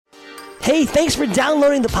Hey, thanks for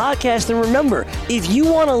downloading the podcast. And remember, if you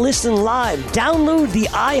want to listen live, download the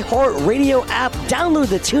iHeartRadio app, download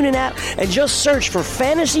the TuneIn app, and just search for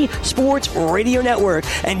Fantasy Sports Radio Network,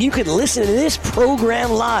 and you can listen to this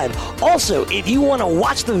program live. Also, if you want to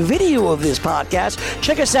watch the video of this podcast,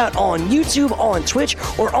 check us out on YouTube, on Twitch,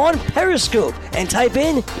 or on Periscope, and type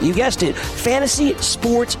in, you guessed it, Fantasy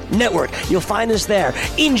Sports Network. You'll find us there.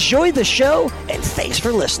 Enjoy the show, and thanks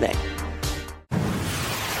for listening.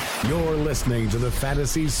 You're listening to the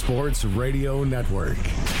Fantasy Sports Radio Network.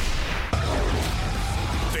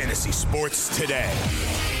 Fantasy Sports Today.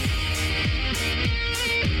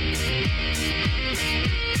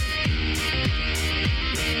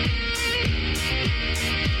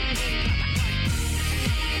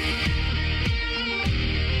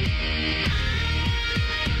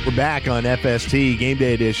 We're back on FST Game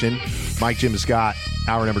Day Edition. Mike, Jim, and Scott,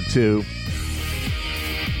 hour number 2.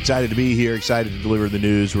 Excited to be here, excited to deliver the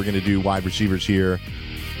news. We're going to do wide receivers here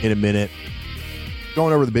in a minute.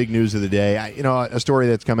 Going over the big news of the day, a story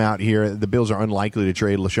that's come out here, the Bills are unlikely to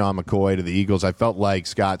trade LaShawn McCoy to the Eagles. I felt like,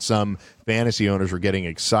 Scott, some fantasy owners were getting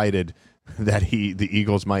excited that the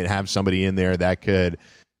Eagles might have somebody in there that could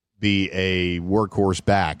be a workhorse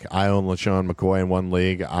back. I own LaShawn McCoy in one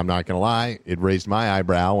league. I'm not going to lie. It raised my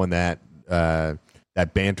eyebrow when that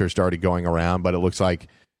banter started going around, but it looks like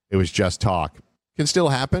it was just talk. Can still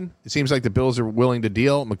happen. It seems like the Bills are willing to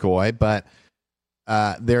deal McCoy, but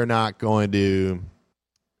they're not going to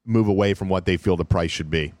move away from what they feel the price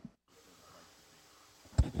should be.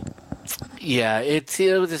 Yeah, it's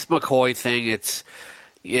this McCoy thing. It's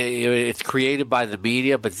created by the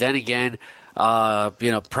media, but then again,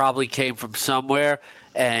 probably came from somewhere.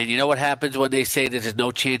 And you know what happens when they say there's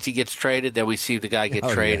no chance he gets traded? Then we see the guy get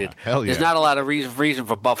traded. Yeah. Hell yeah. There's not a lot of reason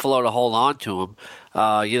for Buffalo to hold on to him.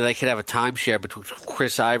 They could have a timeshare between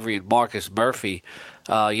Chris Ivory and Marcus Murphy.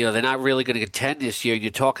 They're not really going to contend this year.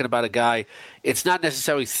 You're talking about a guy, it's not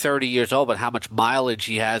necessarily 30 years old, but how much mileage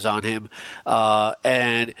he has on him.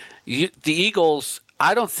 The Eagles,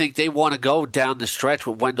 I don't think they want to go down the stretch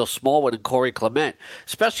with Wendell Smallwood and Corey Clement,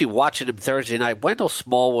 especially watching him Thursday night. Wendell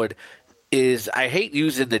Smallwood is, I hate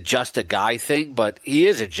using the just a guy thing, but he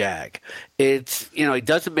is a jag. It's, he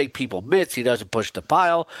doesn't make people miss. He doesn't push the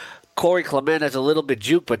pile. Corey Clement has a little bit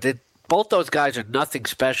juke, but both those guys are nothing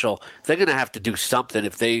special. They're going to have to do something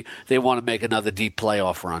if they want to make another deep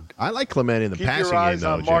playoff run. I like Clement in the passing game, though. Keep your eyes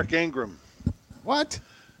on Mark Ingram. What?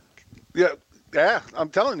 Yeah, I'm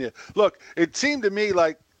telling you. Look, it seemed to me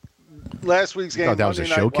like last week's game, that was a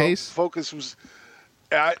showcase? Focus was –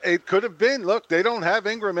 it could have been. Look, they don't have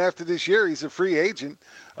Ingram after this year. He's a free agent.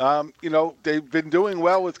 They've been doing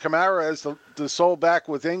well with Kamara as the sole back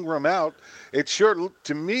with Ingram out. It sure,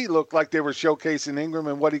 to me, looked like they were showcasing Ingram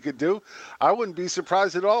and what he could do. I wouldn't be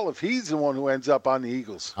surprised at all if he's the one who ends up on the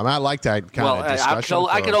Eagles. I like that kind of discussion.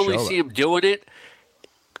 I can only see him doing it.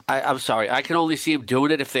 I'm sorry. I can only see him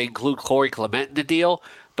doing it if they include Corey Clement in the deal,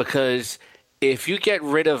 because if they get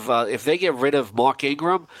rid of Mark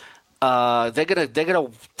Ingram,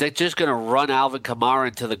 they're just gonna run Alvin Kamara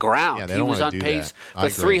into the ground. Yeah, he was on pace for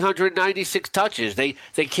 396 touches. They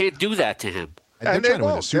can't do that to him. And they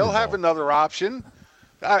won't. They'll have another option.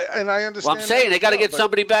 I understand. Well, I'm saying they got to get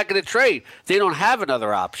somebody back in the trade. They don't have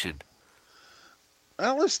another option.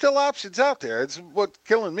 Well, there's still options out there. It's what's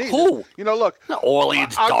killing me. Who? Look.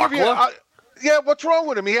 Orleans Darkwa. Yeah, what's wrong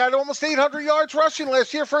with him? He had almost 800 yards rushing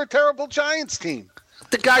last year for a terrible Giants team.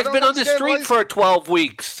 The guy's been on the street for 12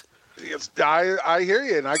 weeks. Yes, I hear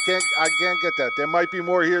you, and I can't get that. There might be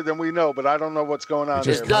more here than we know, but I don't know what's going on.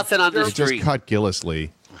 There's nothing on the street. Just cut Gillislee.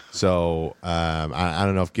 So I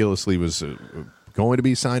don't know if Gillislee was going to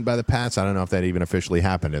be signed by the Pats. I don't know if that even officially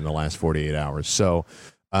happened in the last 48 hours. So,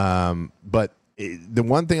 but the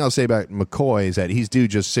one thing I'll say about McCoy is that he's due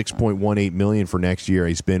just $6.18 million for next year.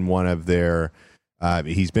 He's been one of their.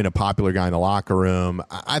 He's been a popular guy in the locker room.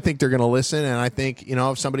 I think they're going to listen, and I think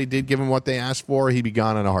if somebody did give him what they asked for, he'd be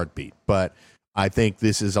gone in a heartbeat. But I think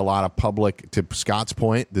this is a lot of public. To Scott's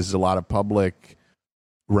point, this is a lot of public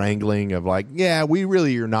wrangling of we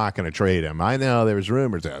really are not going to trade him. I know there's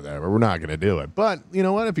rumors out there, but we're not going to do it. But you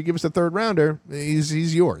know what? If you give us a third rounder,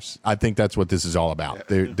 he's yours. I think that's what this is all about.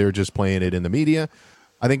 They're just playing it in the media.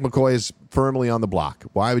 I think McCoy is firmly on the block.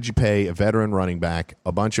 Why would you pay a veteran running back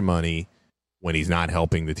a bunch of money when he's not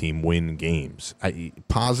helping the team win games?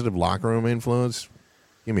 Positive locker room influence?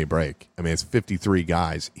 Give me a break. I mean, it's 53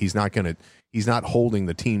 guys. He's not holding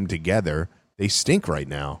the team together. They stink right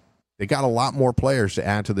now. They got a lot more players to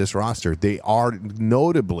add to this roster. They are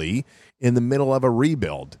notably in the middle of a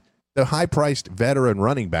rebuild. The high-priced veteran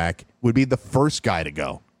running back would be the first guy to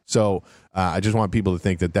go. So I just want people to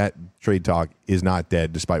think that trade talk is not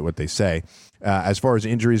dead, despite what they say. As far as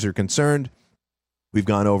injuries are concerned, we've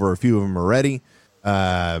gone over a few of them already.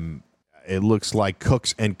 It looks like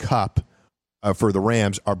Cooks and Kupp for the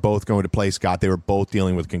Rams are both going to play, Scott. They were both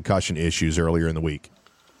dealing with concussion issues earlier in the week.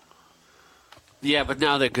 Yeah, but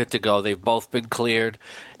now they're good to go. They've both been cleared.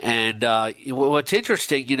 And what's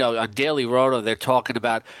interesting, on Daily Roto, they're talking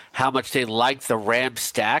about how much they like the Rams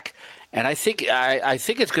stack. And I think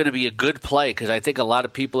it's going to be a good play because I think a lot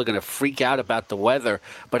of people are going to freak out about the weather.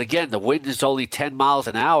 But again, the wind is only 10 miles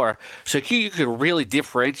an hour, so you can really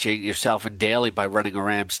differentiate yourself in daily by running a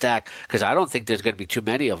Ram stack because I don't think there's going to be too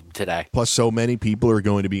many of them today. Plus, so many people are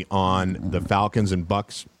going to be on the Falcons and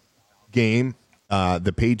Bucks game.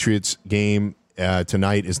 The Patriots game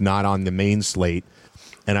tonight is not on the main slate.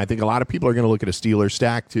 And I think a lot of people are going to look at a Steelers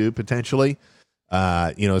stack too, potentially.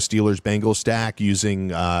 Steelers-Bengals stack using,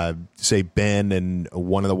 say, Ben and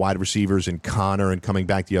one of the wide receivers and Connor and coming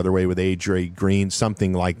back the other way with A.J. Green,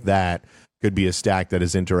 something like that could be a stack that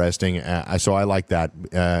is interesting. So I like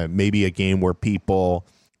that. Maybe a game where people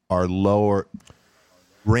are lower.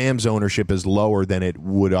 Rams ownership is lower than it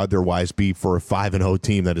would otherwise be for a 5-0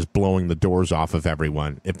 team that is blowing the doors off of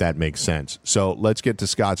everyone, if that makes sense. So let's get to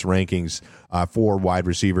Scott's rankings for wide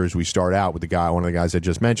receivers. We start out with one of the guys I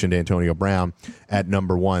just mentioned, Antonio Brown, at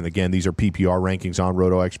number 1. Again, these are PPR rankings on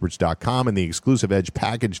rotoexperts.com and the exclusive Edge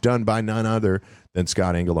package done by none other than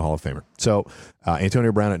Scott Engel, the Hall of Famer. So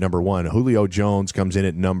Antonio Brown at number 1. Julio Jones comes in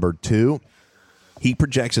at number 2. He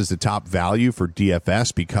projects as the top value for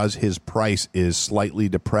DFS because his price is slightly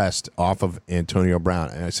depressed off of Antonio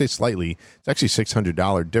Brown. And I say slightly, it's actually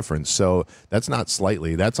 $600 difference. So that's not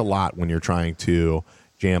slightly. That's a lot when you're trying to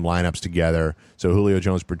jam lineups together. So Julio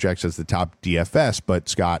Jones projects as the top DFS, but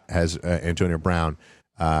Scott has Antonio Brown,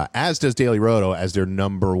 as does Daily Roto, as their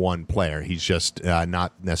number 1 player. He's just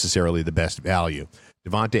not necessarily the best value.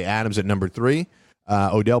 Devontae Adams at number 3.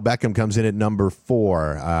 Odell Beckham comes in at number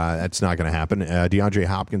 4. That's not going to happen. DeAndre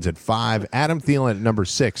Hopkins at 5. Adam Thielen at number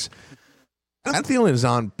 6. Adam Thielen is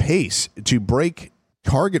on pace to break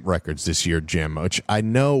target records this year, Jim, which I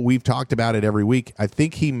know we've talked about it every week. I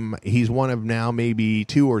think he's one of now maybe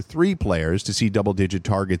 2 or 3 players to see double-digit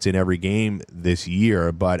targets in every game this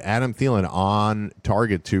year. But Adam Thielen on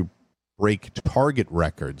target to break target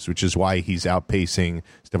records, which is why he's outpacing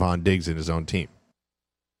Stephon Diggs in his own team.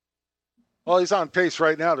 Well, he's on pace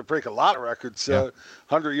right now to break a lot of records.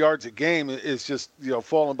 100 yards a game is just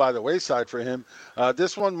falling by the wayside for him.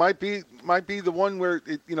 This one might be the one where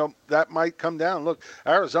that might come down. Look,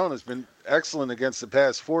 Arizona's been excellent against the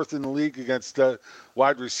pass, 4th in the league against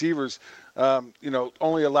wide receivers.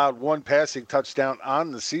 Only allowed 1 passing touchdown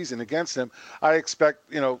on the season against them. I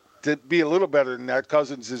expect to be a little better than that.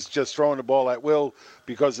 Cousins is just throwing the ball at will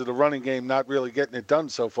because of the running game, not really getting it done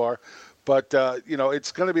so far. But,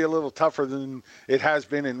 it's going to be a little tougher than it has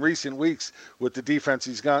been in recent weeks with the defense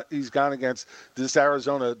he's gone against. This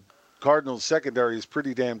Arizona Cardinals secondary is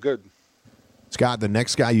pretty damn good. Scott, the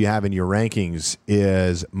next guy you have in your rankings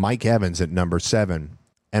is Mike Evans at number 7.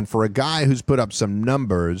 And for a guy who's put up some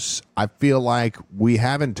numbers, I feel like we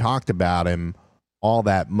haven't talked about him all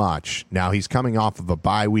that much. Now, he's coming off of a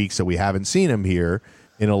bye week, so we haven't seen him here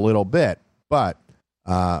in a little bit. But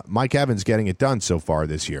Mike Evans getting it done so far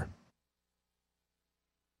this year.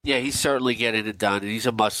 Yeah, he's certainly getting it done, and he's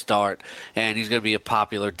a must start, and he's going to be a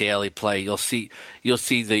popular daily play. You'll see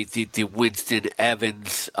the Winston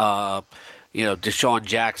Evans, Deshaun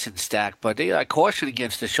Jackson stack, but I caution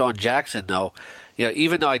against Deshaun Jackson though.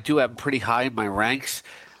 Even though I do have him pretty high in my ranks,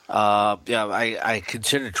 I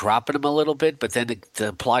consider dropping him a little bit, but then the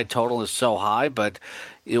applied total is so high. But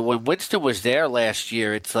when Winston was there last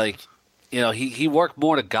year, it's like he worked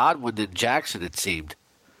more to Godwin than Jackson, it seemed.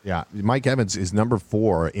 Yeah, Mike Evans is number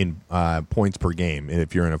 4 in points per game. And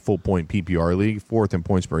if you're in a full point PPR league, 4th in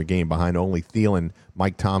points per game behind only Thielen,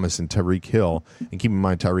 Mike Thomas, and Tyreek Hill. And keep in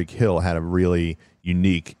mind, Tyreek Hill had a really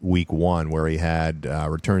unique week 1 where he had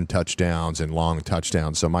return touchdowns and long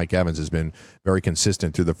touchdowns. So Mike Evans has been very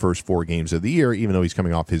consistent through the first 4 games of the year, even though he's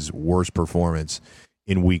coming off his worst performance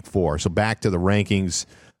in week 4. So back to the rankings.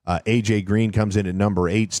 A.J. Green comes in at number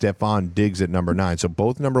 8, Stephon Diggs at number 9. So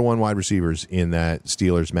both number 1 wide receivers in that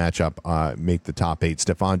Steelers matchup make the top 8.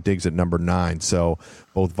 Stephon Diggs at number 9. So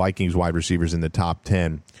both Vikings wide receivers in the top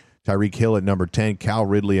 10. Tyreek Hill at number 10, Cal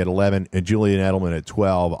Ridley at 11, and Julian Edelman at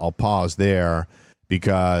 12. I'll pause there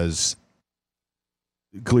because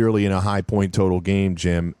clearly in a high point total game,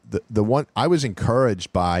 Jim, the one I was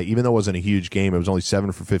encouraged by, even though it wasn't a huge game, it was only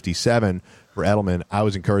 7 for 57 for Edelman. I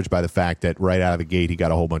was encouraged by the fact that right out of the gate he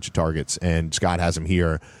got a whole bunch of targets, and Scott has him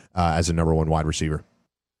here as a number 1 wide receiver.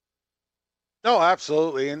 No,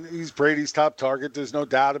 absolutely. And he's Brady's top target. There's no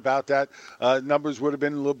doubt about that. Numbers would have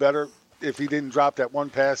been a little better if he didn't drop that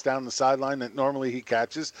one pass down the sideline that normally he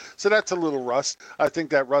catches. So that's a little rust. I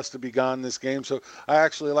think that rust will be gone this game. So I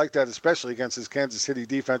actually like that, especially against this Kansas City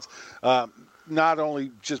defense. Not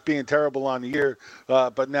only just being terrible on the year,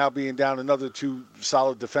 but now being down another two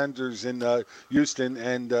solid defenders in Houston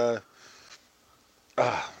and damn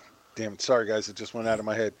it. Sorry, guys. It just went out of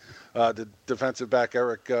my head. The defensive back,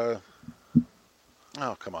 Eric.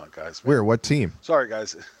 Oh, come on, guys. Man. Where? What team? Sorry,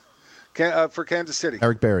 guys. For Kansas City.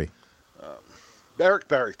 Eric Berry. Eric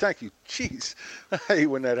Berry. Thank you. Jeez. I hate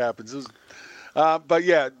when that happens. But,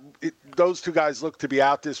 yeah, those two guys look to be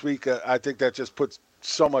out this week. I think that just puts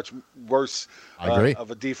so much worse of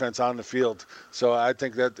a defense on the field. So I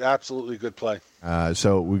think that's absolutely good play.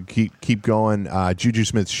 So we keep going. Juju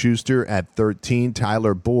Smith-Schuster at 13.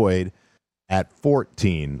 Tyler Boyd at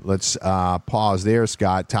 14. Let's pause there,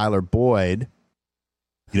 Scott. Tyler Boyd,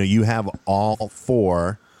 you have all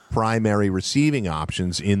four primary receiving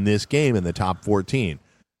options in this game in the top 14.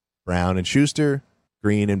 Brown and Schuster,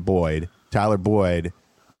 Green and Boyd. Tyler Boyd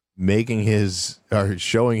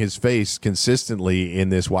showing his face consistently in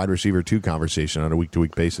this wide receiver 2 conversation on a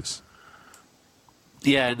week-to-week basis.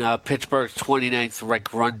 Yeah, and Pittsburgh's 29th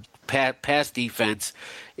ranked run pass defense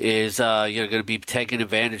is going to be taken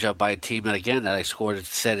advantage of by a team that, again, that I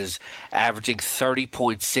said is averaging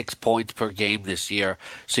 30.6 points per game this year.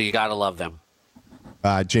 So you got to love them.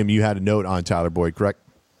 Jim, you had a note on Tyler Boyd, correct?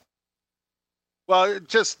 Well,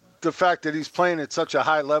 just the fact that he's playing at such a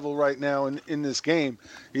high level right now in this game,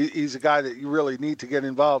 he's a guy that you really need to get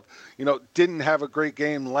involved. Didn't have a great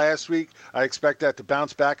game last week. I expect that to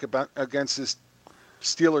bounce back against this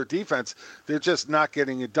Steeler defense. They're just not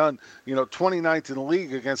getting it done. 29th in the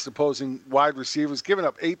league against opposing wide receivers, giving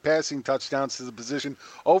up 8 passing touchdowns to the position,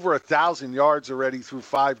 over 1,000 yards already through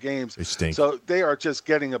 5 games. They stink. So they are just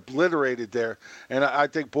getting obliterated there. And I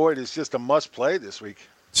think Boyd is just a must play this week.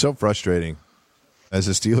 So frustrating as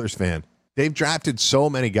a Steelers fan. They've drafted so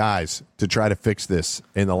many guys to try to fix this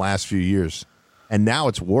in the last few years, and now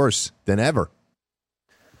it's worse than ever.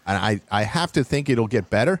 And I have to think it'll get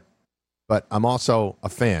better, but I'm also a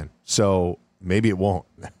fan, so maybe it won't.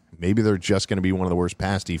 Maybe they're just going to be one of the worst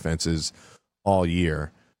pass defenses all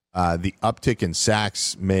year. The uptick in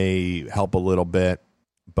sacks may help a little bit,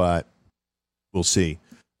 but we'll see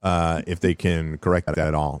if they can correct that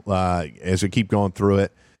at all. As we keep going through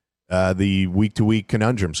it, the week-to-week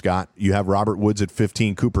conundrum, Scott. You have Robert Woods at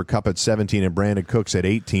 15, Cooper Kupp at 17, and Brandon Cooks at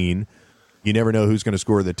 18. You never know who's going to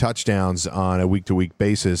score the touchdowns on a week-to-week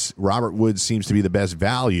basis. Robert Woods seems to be the best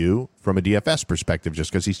value from a DFS perspective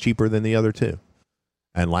just because he's cheaper than the other two.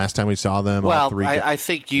 And last time we saw them, all three. I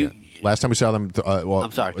think you. Yeah. Last time we saw them,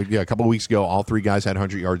 I'm sorry. Yeah, a couple of weeks ago, all three guys had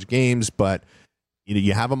 100 yards games, but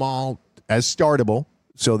you have them all as startable,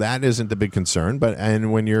 so that isn't the big concern.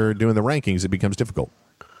 And when you're doing the rankings, it becomes difficult.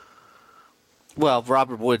 Well,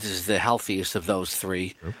 Robert Woods is the healthiest of those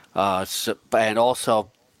three, and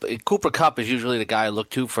also. Cooper Kupp is usually the guy I look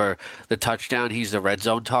to for the touchdown. He's the red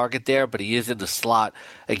zone target there, but he is in the slot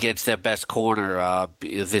against their best corner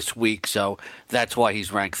this week, so that's why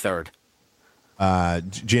he's ranked third.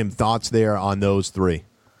 Jim, thoughts there on those three?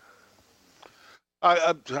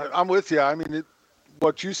 I'm with you. I mean,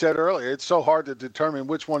 what you said earlier, it's so hard to determine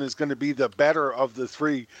which one is going to be the better of the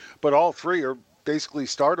three, but all three are basically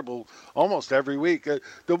startable almost every week.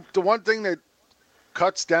 The one thing that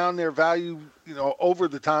cuts down their value, over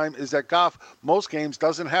the time is that Goff, most games,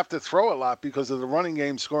 doesn't have to throw a lot because of the running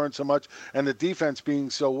game scoring so much and the defense being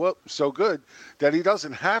so good that he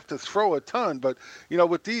doesn't have to throw a ton. But,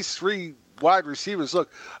 with these three wide receivers, look,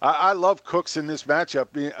 I love Cooks in this matchup.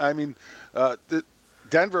 I mean,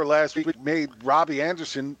 Denver last week made Robbie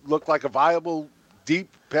Anderson look like a viable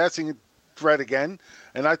deep passing threat again.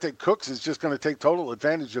 And I think Cooks is just going to take total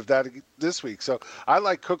advantage of that this week. So I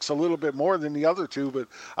like Cooks a little bit more than the other two, but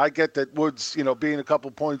I get that Woods, being a couple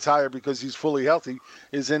points higher because he's fully healthy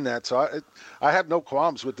is in that. So I have no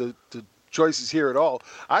qualms with the choices here at all.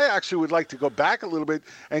 I actually would like to go back a little bit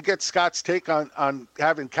and get Scott's take on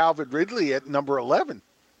having Calvin Ridley at number 11.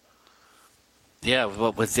 Yeah,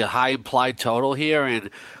 with the high implied total here and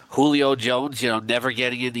Julio Jones, never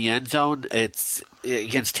getting in the end zone, it's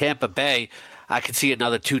against Tampa Bay. I could see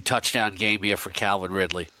another 2-touchdown game here for Calvin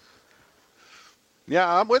Ridley.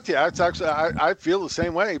 Yeah, I'm with you. It's actually I feel the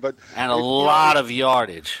same way, but a lot of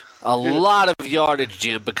yardage. A lot of yardage,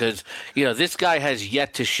 Jim, because this guy has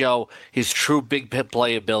yet to show his true big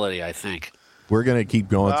play ability, I think. We're going to keep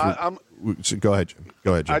going through. Go ahead, Jim.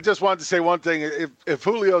 Go ahead, Jim. I just wanted to say one thing. If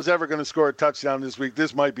Julio's ever going to score a touchdown this week,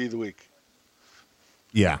 this might be the week.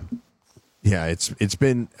 Yeah. Yeah, it's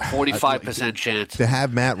been 45% chance. To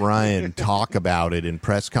have Matt Ryan talk about it in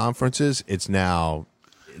press conferences, it's now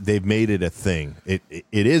they've made it a thing. It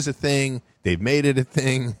is a thing. They've made it a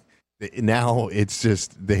thing. Now it's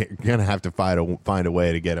just they're going to have to find a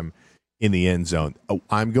way to get him in the end zone.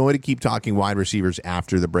 I'm going to keep talking wide receivers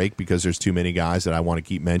after the break because there's too many guys that I want to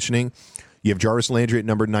keep mentioning. You have Jarvis Landry at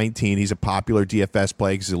number 19. He's a popular DFS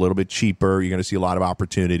play because he's a little bit cheaper. You're going to see a lot of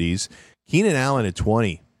opportunities. Keenan Allen at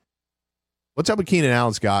 20. What's up with Keenan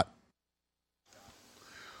Allen, Scott?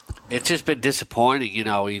 It's just been disappointing.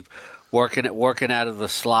 He working out of the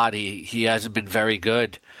slot. He hasn't been very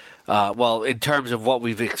good. In terms of what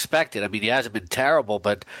we've expected. I mean, he hasn't been terrible,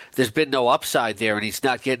 but there's been no upside there, and he's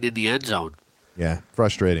not getting in the end zone. Yeah,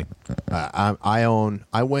 frustrating.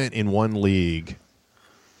 I went in one league,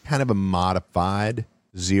 kind of a modified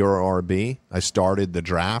zero RB. I started the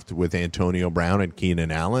draft with Antonio Brown and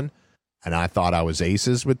Keenan Allen, and I thought I was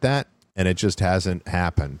aces with that. And it just hasn't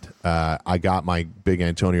happened. I got my big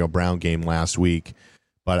Antonio Brown game last week,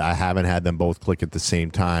 but I haven't had them both click at the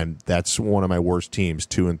same time. That's one of my worst teams,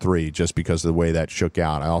 2 and 3, just because of the way that shook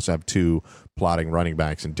out. I also have 2 plotting running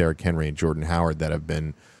backs in Derrick Henry and Jordan Howard that have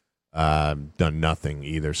been done nothing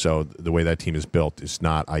either. So the way that team is built is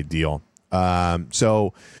not ideal.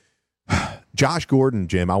 So Josh Gordon,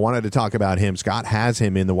 Jim, I wanted to talk about him. Scott has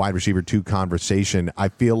him in the wide receiver 2 conversation. I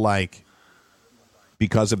feel like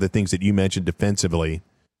because of the things that you mentioned defensively,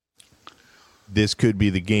 this could be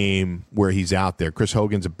the game where he's out there. Chris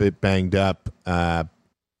Hogan's a bit banged up.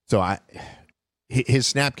 His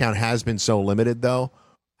snap count has been so limited, though.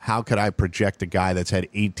 How could I project a guy that's had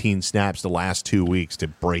 18 snaps the last 2 weeks to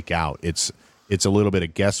break out? It's a little bit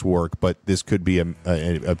of guesswork, but this could be a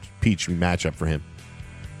peach matchup for him.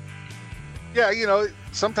 Yeah,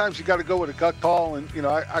 sometimes you got to go with a gut call, and,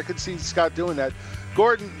 I could see Scott doing that.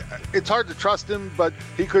 Gordon, it's hard to trust him, but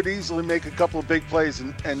he could easily make a couple of big plays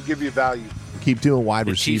and give you value. Keep doing wide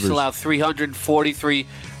the receivers. Chiefs allow 343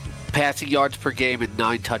 passing yards per game and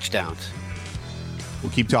 9 touchdowns.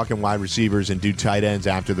 We'll keep talking wide receivers and do tight ends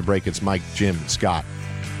after the break. It's Mike, Jim, and Scott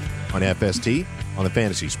on FST on the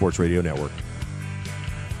Fantasy Sports Radio Network.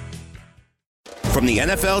 From the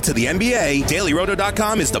NFL to the NBA,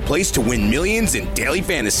 DailyRoto.com is the place to win millions in daily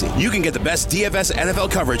fantasy. You can get the best DFS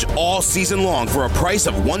NFL coverage all season long for a price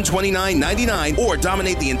of $129.99 or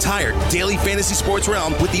dominate the entire daily fantasy sports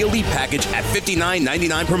realm with the Elite Package at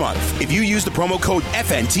 $59.99 per month. If you use the promo code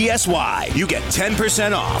FNTSY, you get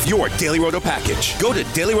 10% off your Daily Roto package. Go to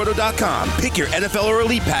DailyRoto.com, pick your NFL or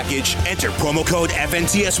Elite Package, enter promo code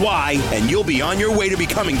FNTSY, and you'll be on your way to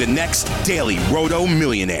becoming the next Daily Roto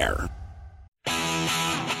millionaire.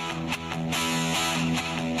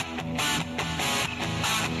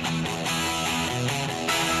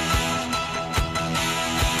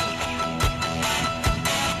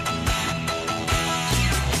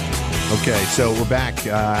 Okay, so we're back.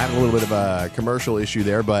 Having a little bit of a commercial issue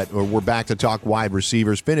there, but we're back to talk wide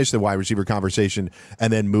receivers, finish the wide receiver conversation,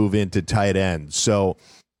 and then move into tight ends. So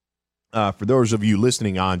for those of you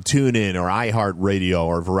listening on TuneIn or iHeartRadio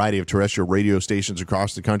or a variety of terrestrial radio stations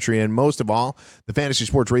across the country, and most of all, the Fantasy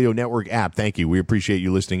Sports Radio Network app, thank you. We appreciate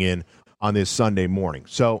you listening in on this Sunday morning.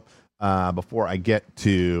 So before I get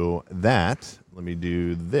to that, let me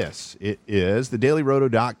do this. It is the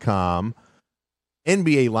DailyRoto.com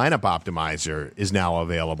NBA lineup optimizer is now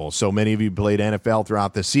available. So many of you played NFL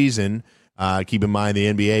throughout the season. Keep in mind the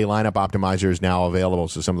NBA lineup optimizer is now available.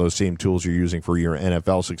 So some of those same tools you're using for your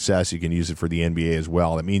NFL success, you can use it for the NBA as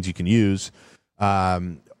well. That means you can use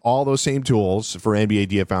all those same tools for NBA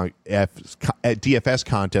DFS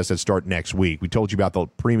contests that start next week. We told you about the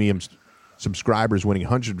premium subscribers winning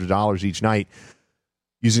hundreds of dollars each night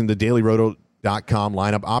using the DailyRoto.com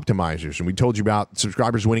lineup optimizers, and we told you about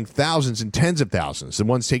subscribers winning thousands and tens of thousands, the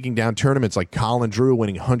ones taking down tournaments like Colin Drew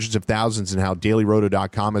winning hundreds of thousands, and how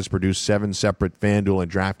DailyRoto.com has produced 7 separate FanDuel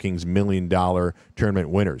and DraftKings $1 million tournament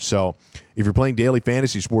winners. So if you're playing daily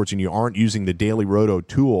fantasy sports and you aren't using the Daily Roto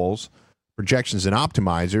tools, projections, and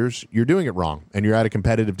optimizers, you're doing it wrong and you're at a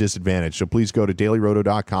competitive disadvantage. So please go to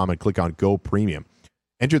DailyRoto.com and click on Go Premium.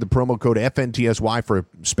 Enter the promo code FNTSY for a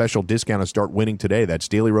special discount and start winning today. That's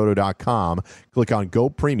DailyRoto.com. Click on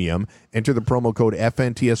Go Premium. Enter the promo code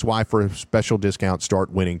FNTSY for a special discount.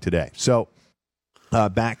 Start winning today. So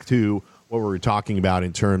back to what we were talking about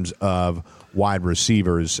in terms of wide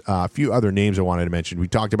receivers. A few other names I wanted to mention. We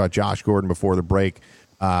talked about Josh Gordon before the break.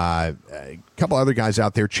 A couple other guys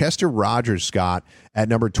out there. Chester Rogers, Scott, at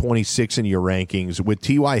number 26 in your rankings. With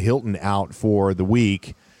T.Y. Hilton out for the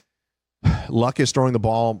week, Luck is throwing the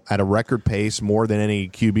ball at a record pace, more than any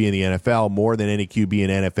QB in the NFL, more than any QB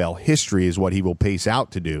in NFL history is what he will pace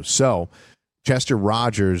out to do. So Chester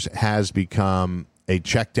Rogers has become a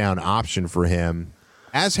check down option for him,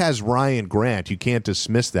 as has Ryan Grant. You can't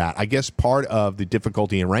dismiss that. I guess part of the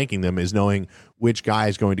difficulty in ranking them is knowing which guy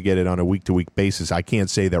is going to get it on a week-to-week basis. I can't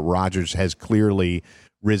say that Rogers has clearly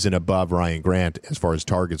risen above Ryan Grant as far as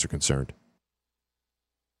targets are concerned.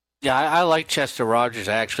 Yeah, I like Chester Rogers.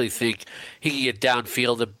 I actually think he can get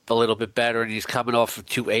downfield a little bit better, and he's coming off of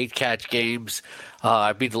 2 8-catch games.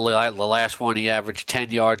 I mean, the last one he averaged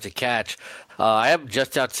 10 yards a catch. I have him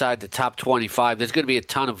just outside the top 25. There's going to be a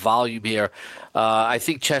ton of volume here. I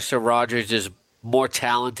think Chester Rogers is more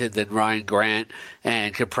talented than Ryan Grant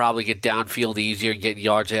and could probably get downfield easier and get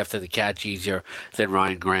yards after the catch easier than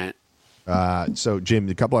Ryan Grant. So, Jim,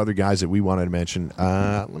 a couple other guys that we wanted to mention.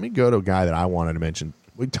 Let me go to a guy that I wanted to mention.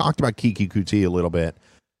 We talked about Kiki Kuti a little bit.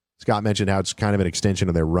 Scott mentioned how it's kind of an extension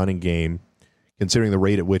of their running game, considering the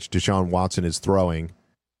rate at which Deshaun Watson is throwing.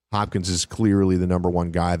 Hopkins is clearly the number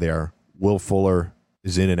one guy there. Will Fuller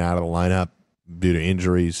is in and out of the lineup due to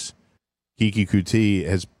injuries. Kiki Kuti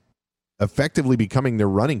is effectively becoming their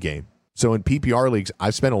running game. So in PPR leagues,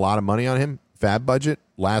 I spent a lot of money on him, fab budget,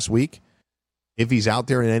 last week. If he's out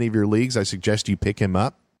there in any of your leagues, I suggest you pick him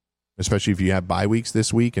up, especially if you have bye weeks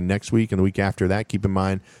this week and next week and the week after that. Keep in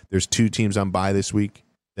mind, there's 2 teams on bye this week,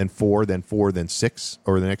 then 4, then 4, then 6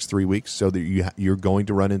 over the next 3 weeks, so that you're going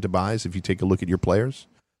to run into buys if you take a look at your players.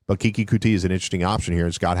 But Kiki Kuti is an interesting option here,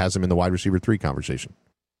 and Scott has him in the wide receiver 3 conversation.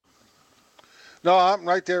 No, I'm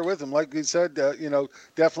right there with him. Like we said,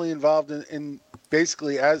 definitely involved in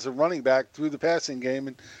basically as a running back through the passing game,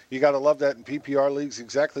 and you got to love that in PPR leagues.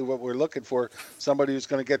 Exactly what we're looking for. Somebody who's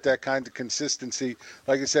going to get that kind of consistency.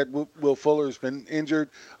 Like I said, Will Fuller's been injured.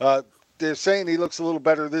 They're saying he looks a little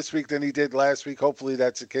better this week than he did last week. Hopefully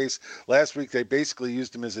that's the case. Last week they basically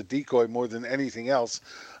used him as a decoy more than anything else.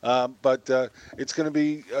 But it's going to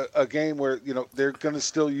be a game where they're going to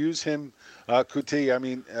still use him, Kuti. I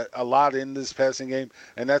mean, a lot in this passing game,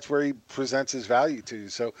 and that's where he presents his value to you.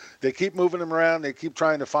 So they keep moving him around. They keep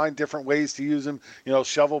trying to find different ways to use him.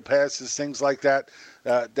 Shovel passes, things like that.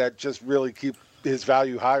 That just really keep his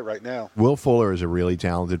value high right now. Will Fuller is a really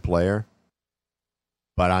talented player,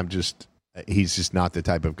 but he's just not the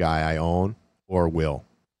type of guy I own or will,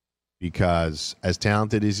 because as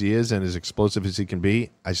talented as he is and as explosive as he can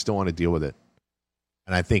be, I still want to deal with it.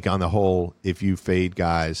 And I think on the whole, if you fade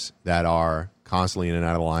guys that are constantly in and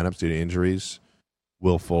out of the lineups due to injuries,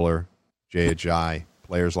 Will Fuller, Jay Ajayi,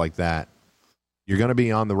 players like that, you're going to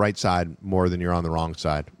be on the right side more than you're on the wrong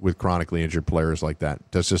side with chronically injured players like that.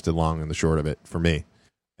 That's just the long and the short of it for me.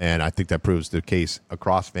 And I think that proves the case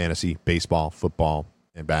across fantasy, baseball, football,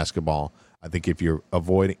 and basketball. I think if you're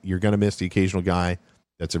you're going to miss the occasional guy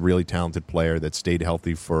that's a really talented player that stayed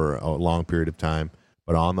healthy for a long period of time.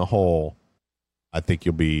 But on the whole, I think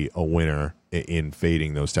you'll be a winner in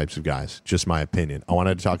fading those types of guys. Just my opinion. I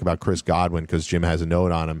wanted to talk about Chris Godwin because Jim has a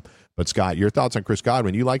note on him. But Scott, your thoughts on Chris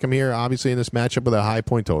Godwin? You like him here, obviously, in this matchup with a high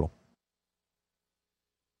point total.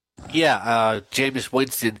 Yeah, Jameis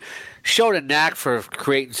Winston showed a knack for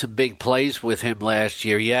creating some big plays with him last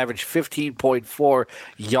year. He averaged 15.4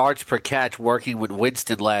 yards per catch working with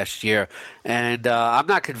Winston last year. And I'm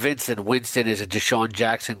not convinced that Winston is a Deshaun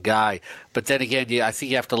Jackson guy. But then again, I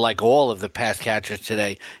think you have to like all of the pass catchers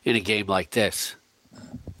today in a game like this.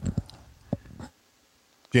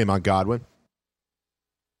 Jim, on Godwin?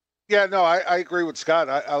 Yeah, no, I agree with Scott.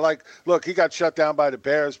 Look, he got shut down by the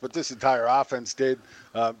Bears, but this entire offense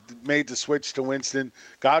made the switch to Winston.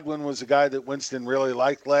 Godwin was a guy that Winston really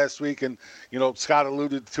liked last week, and, Scott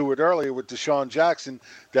alluded to it earlier with Deshaun Jackson,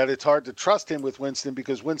 that it's hard to trust him with Winston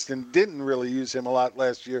because Winston didn't really use him a lot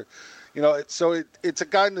last year. So it's a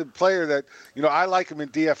kind of player that, I like him in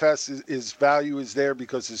DFS. His value is there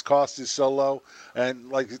because his cost is so low, and,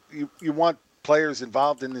 you want players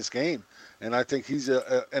involved in this game. And I think he's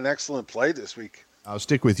an excellent play this week. I'll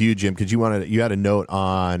stick with you, Jim, because you had a note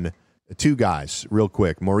on 2 guys real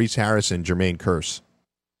quick: Maurice Harris and Jermaine Kearse.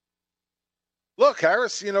 Look,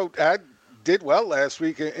 Harris, did well last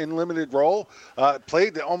week in limited role.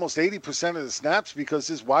 Played almost 80% of the snaps because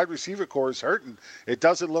his wide receiver core is hurting. It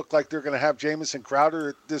doesn't look like they're going to have Jamison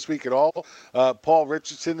Crowder this week at all. Paul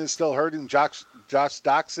Richardson is still hurting. Josh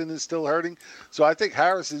Doxson is still hurting. So I think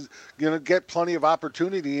Harris is going to get plenty of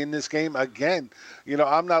opportunity in this game again.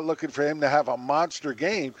 I'm not looking for him to have a monster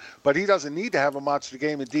game, but he doesn't need to have a monster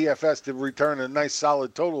game in DFS to return a nice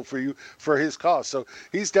solid total for you for his cost. So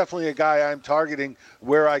he's definitely a guy I'm targeting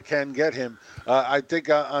where I can get him. him. I think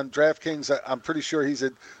on DraftKings, I'm pretty sure he's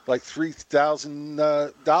at like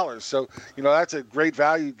 $3,000. So, that's a great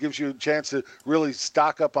value. Gives you a chance to really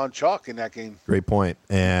stock up on chalk in that game. Great point.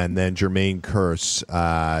 And then Jermaine Kearse,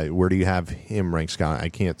 where do you have him ranked, Scott? I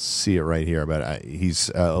can't see it right here, but he's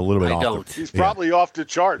a little bit off. He's probably off the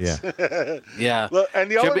charts. Yeah. Yeah. Look, and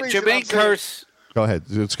the only reason Jermaine Kearse. Go ahead.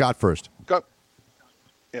 Scott first. Go.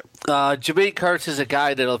 Yep. Jermaine Kearse is a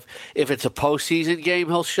guy that if it's a postseason game,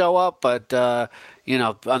 he'll show up. But, on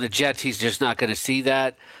the Jets, he's just not going to see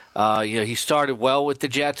that. He started well with the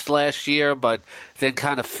Jets last year, but then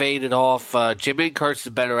kind of faded off. Jermaine Kearse is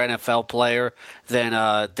a better NFL player than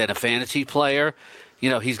a fantasy player.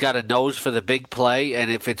 He's got a nose for the big play, and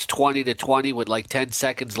if it's 20-20 with like 10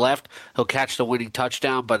 seconds left, he'll catch the winning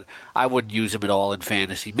touchdown, but I wouldn't use him at all in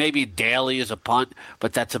fantasy. Maybe daily as a punt,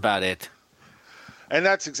 but that's about it. And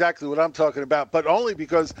that's exactly what I'm talking about, but only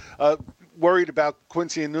because worried about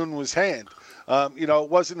Quincy Enunwa's hand. It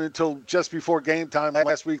wasn't until just before game time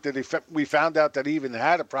last week that we found out that he even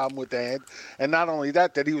had a problem with the hand. And not only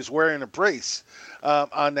that he was wearing a brace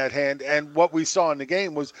on that hand. And what we saw in the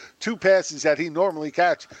game was 2 passes that he normally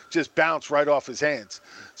catch just bounce right off his hands.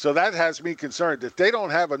 So that has me concerned. If they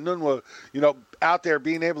don't have Enunwa, out there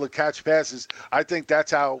being able to catch passes, I think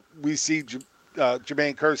that's how we see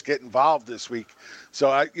Jermaine Kearse get involved this week. So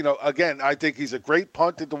I think he's a great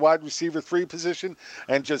punt at the wide receiver 3 position,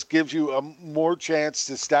 and just gives you a more chance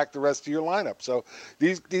to stack the rest of your lineup. So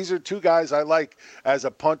these are 2 guys I like as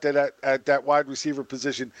a punt at that wide receiver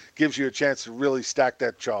position. Gives you a chance to really stack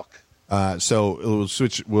that chalk. So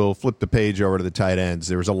we'll flip the page over to the tight ends.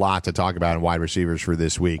 There was a lot to talk about in wide receivers for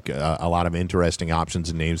this week. A lot of interesting options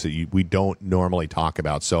and names that we don't normally talk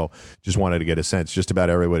about. So just wanted to get a sense. Just about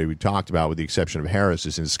everybody we talked about, with the exception of Harris,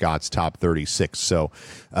 is in Scott's top 36. So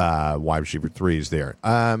wide receiver 3 is there.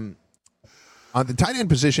 On the tight end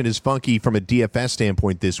position is funky from a DFS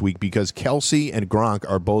standpoint this week because Kelsey and Gronk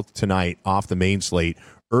are both tonight off the main slate.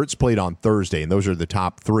 Ertz played on Thursday, and those are the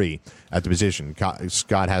top 3 at the position.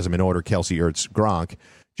 Scott has them in order: Kelsey, Ertz, Gronk.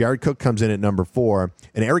 Jared Cook comes in at number 4,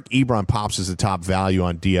 and Eric Ebron pops as the top value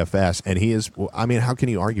on DFS, and he is, how can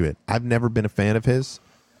you argue it? I've never been a fan of his,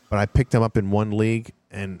 but I picked him up in one league,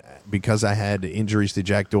 and because I had injuries to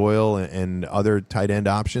Jack Doyle and other tight end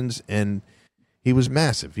options, and he was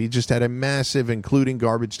massive. He just had a massive, including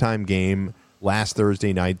garbage time game last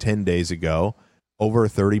Thursday night, 10 days ago, over a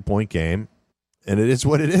 30-point game. And it is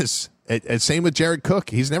what it is. Same with Jared Cook.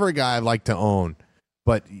 He's never a guy I'd like to own,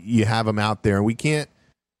 but you have him out there. And we can't,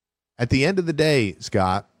 at the end of the day,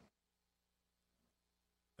 Scott,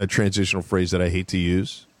 a transitional phrase that I hate to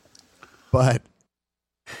use, but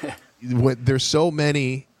there's so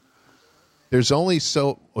many, there's only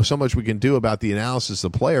so much we can do about the analysis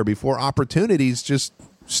of the player before opportunities just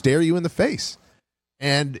stare you in the face.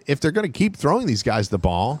 And if they're going to keep throwing these guys the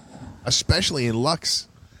ball, especially in Luck's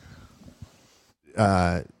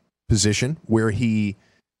position where he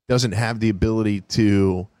doesn't have the ability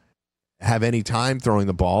to have any time throwing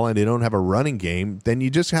the ball and they don't have a running game, then you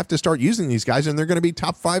just have to start using these guys, and they're going to be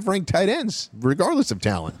top 5 ranked tight ends regardless of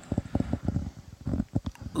talent.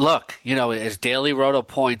 Look, as Daily Roto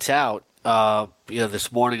points out,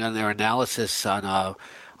 this morning on their analysis on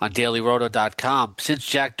dailyroto.com, since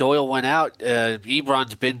Jack Doyle went out,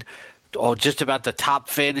 Ebron's been just about the top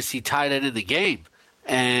fantasy tight end in the game.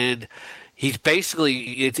 And he's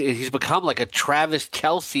basically he's become like a Travis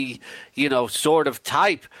Kelce, sort of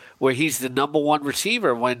type, where he's the number 1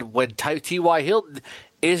 receiver when T.Y. Hilton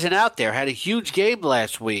isn't out there. Had a huge game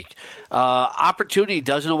last week. Opportunity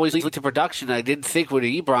doesn't always lead to production. I didn't think with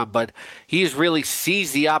Ebron, but he has really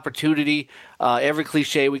seized the opportunity. Every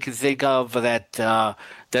cliche we can think of that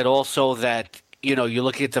also you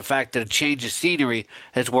look at the fact that a change of scenery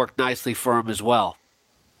has worked nicely for him as well.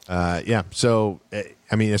 So,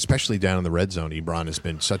 especially down in the red zone, Ebron has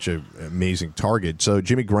been such an amazing target. So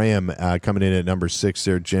Jimmy Graham coming in at number 6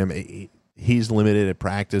 there, Jim. He's limited at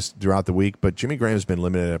practice throughout the week, but Jimmy Graham's been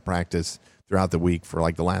limited at practice throughout the week for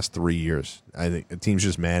like the last 3 years. I think teams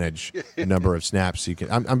just manage the number of snaps.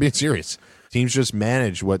 I'm being serious. Teams just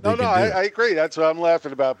manage what they can do. I agree. That's what I'm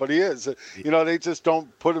laughing about. But he is. They just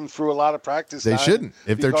don't put him through a lot of practice. They shouldn't.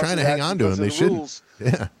 If they're trying to hang on to him, they shouldn't. Rules.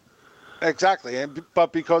 Yeah. Exactly,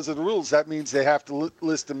 but because of the rules, that means they have to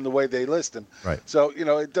list them the way they list them. Right. So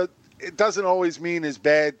it doesn't always mean as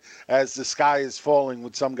bad as the sky is falling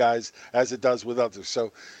with some guys as it does with others.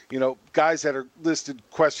 So guys that are listed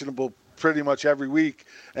questionable pretty much every week,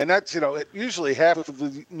 and that's usually half of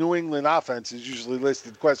the New England offense is usually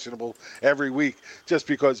listed questionable every week just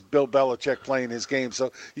because Bill Belichick playing his game.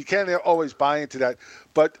 So you can't always buy into that.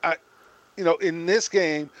 But in this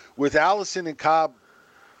game with Allison and Cobb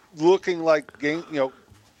looking like game,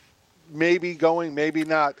 maybe going, maybe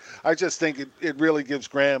not. I just think it really gives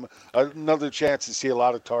Graham another chance to see a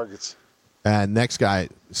lot of targets. And next guy,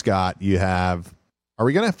 Scott, you have. Are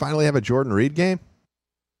we going to finally have a Jordan Reed game?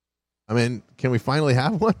 I mean, can we finally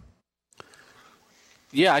have one?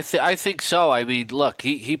 Yeah, I think so. I mean, look,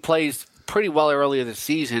 he plays pretty well earlier this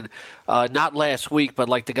season. Not last week, but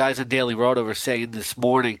like the guys on Daily Roto were saying this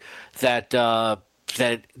morning, that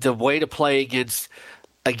the way to play against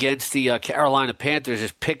the Carolina Panthers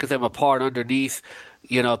is pick them apart underneath,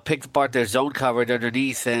 pick apart their zone coverage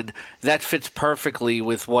underneath, and that fits perfectly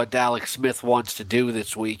with what Alex Smith wants to do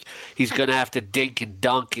this week. He's going to have to dink and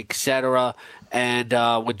dunk, etc. And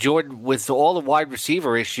with Jordan, with all the wide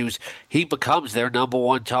receiver issues, he becomes their number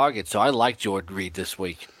one target. So I like Jordan Reed this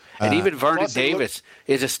week. And even Vernon Davis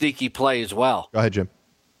is a sneaky play as well. Go ahead, Jim.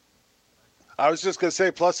 I was just going to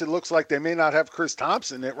say, plus it looks like they may not have Chris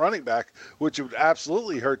Thompson at running back, which would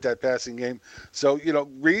absolutely hurt that passing game. So,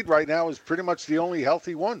 Reed right now is pretty much the only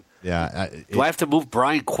healthy one. Yeah. Do I have to move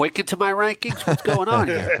Brian Quick into my rankings? What's going on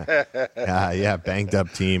here? Yeah, banged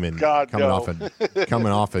up team and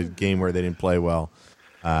coming off a game where they didn't play well.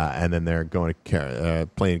 And then they're going to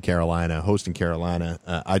playing Carolina, hosting Carolina.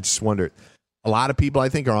 I just wonder, a lot of people I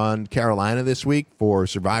think are on Carolina this week for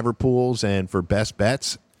survivor pools and for best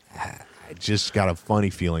bets. I just got a funny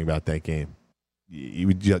feeling about that game.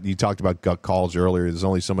 You talked about gut calls earlier. There's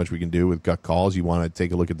only so much we can do with gut calls. You want to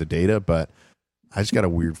take a look at the data, but I just got a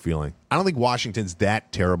weird feeling. I don't think Washington's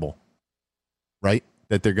that terrible, right?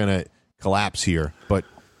 That they're going to collapse here. But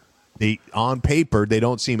on paper, they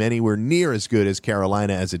don't seem anywhere near as good as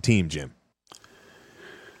Carolina as a team, Jim.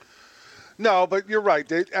 No, but you're right.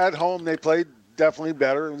 At home, they played definitely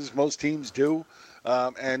better, as most teams do.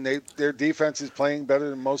 And their defense is playing better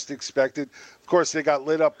than most expected. Of course, they got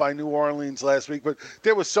lit up by New Orleans last week, but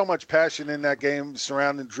there was so much passion in that game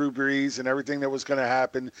surrounding Drew Brees and everything that was going to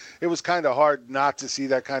happen. It was kind of hard not to see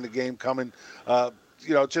that kind of game coming,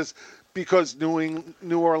 just because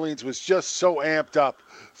New Orleans was just so amped up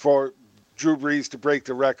for Drew Brees to break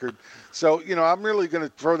the record. So, I'm really going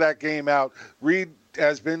to throw that game out. Reed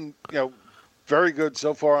has been, very good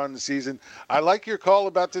so far on the season. I like your call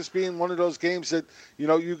about this being one of those games that, you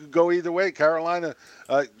could go either way. Carolina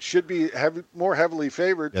should be more heavily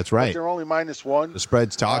favored. That's right. But they're only -1. The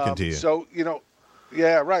spread's talking to you. So,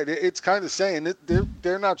 yeah, right. It's kind of saying that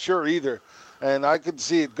they're not sure either. And I could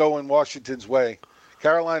see it going Washington's way.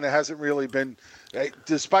 Carolina hasn't really been,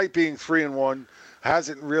 despite being 3-1,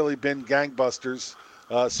 hasn't really been gangbusters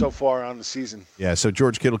so far on the season. Yeah, so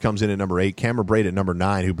George Kittle comes in at number 8. Cameron Brate at number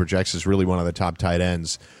 9, who projects as really one of the top tight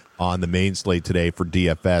ends on the main slate today for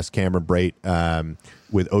DFS. Cameron Brate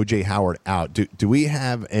with O.J. Howard out. Do we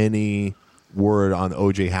have any word on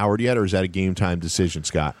O.J. Howard yet, or is that a game-time decision,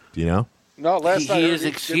 Scott? Do you know? No,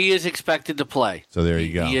 he is expected to play. So there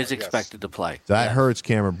you go. He is expected to play. So that hurts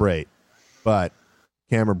Cameron Brate. But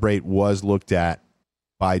Cameron Brate was looked at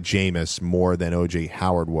by Jameis more than O.J.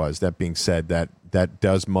 Howard was. That being said, that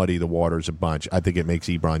does muddy the waters a bunch. I think it makes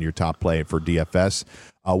Ebron your top play for DFS.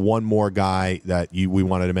 One more guy that we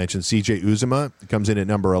wanted to mention, C.J. Uzomah comes in at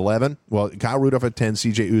number 11. Well, Kyle Rudolph at 10,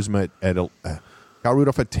 C.J. Uzomah Kyle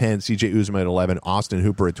Rudolph at 10, C.J. Uzomah at 11, Austin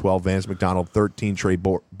Hooper at 12, Vance McDonald 13, Trey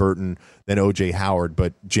Burton, then O.J. Howard.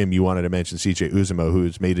 But, Jim, you wanted to mention C.J. Uzomah,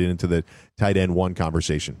 who's made it into the tight end 1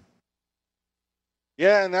 conversation.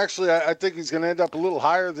 Yeah, and actually, I think he's going to end up a little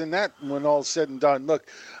higher than that when all's said and done. Look,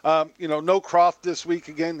 no Croft this week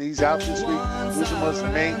again. He's out this week. Uzomah's the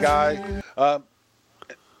main guy.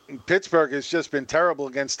 Pittsburgh has just been terrible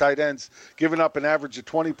against tight ends, giving up an average of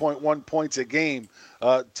 20.1 points a game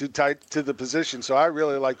to the position. So I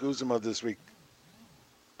really like Uzomah this week.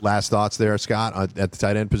 Last thoughts there, Scott, at the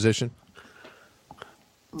tight end position?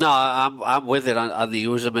 No, I'm with it on the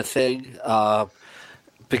Uzomah thing.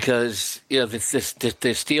 Because the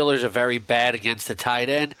Steelers are very bad against the tight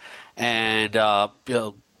end, and I'm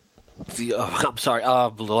sorry,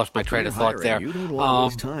 lost my train of thought there.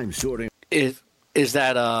 Is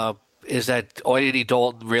that Andy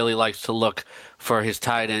Dalton really likes to look for his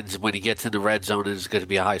tight ends when he gets in the red zone, and it's going to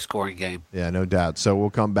be a high scoring game. Yeah, no doubt. So we'll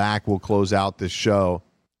come back. We'll close out this show.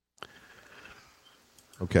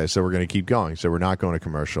 Okay, so we're going to keep going. So we're not going to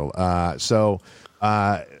commercial. I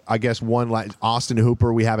guess Austin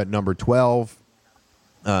Hooper we have at number 12.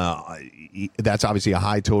 That's obviously a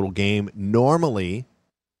high total game. Normally,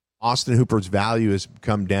 Austin Hooper's value has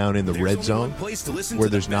come down in the red zone where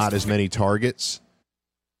there's not as many targets.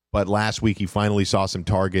 But last week he finally saw some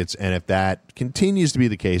targets, and if that continues to be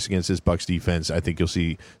the case against this Bucs defense, I think you'll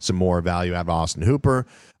see some more value out of Austin Hooper.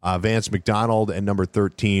 Vance McDonald at number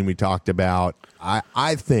 13 we talked about.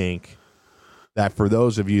 I think that for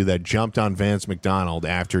those of you that jumped on Vance McDonald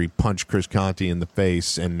after he punched Chris Conte in the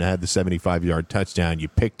face and had the 75-yard touchdown, you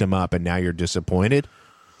picked him up and now you're disappointed,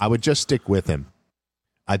 I would just stick with him.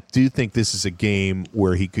 I do think this is a game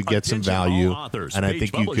where he could get some value, and I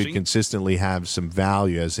think you could consistently have some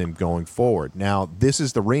value as him going forward. Now, this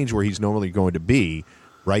is the range where he's normally going to be,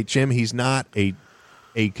 right, Jim? He's not a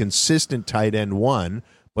consistent tight end one,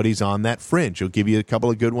 but he's on that fringe. He'll give you a couple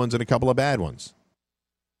of good ones and a couple of bad ones.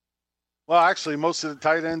 Well, actually, most of the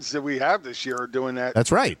tight ends that we have this year are doing that.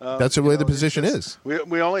 That's right. That's the way the position is.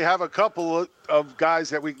 We only have a couple of guys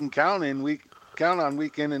that we can count on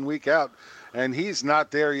week in and week out, and he's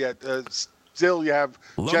not there yet. Still, you have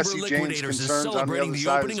Jesse James concerns on the other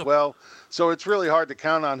side as well. So it's really hard to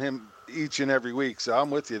count on him each and every week. So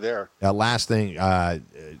I'm with you there. Last thing,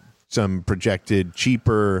 some projected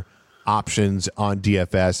cheaper options on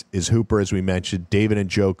DFS is Hooper, as we mentioned. David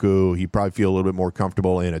Njoku, he probably feel a little bit more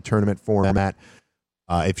comfortable in a tournament format.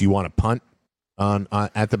 If you want to punt on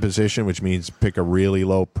at the position, which means pick a really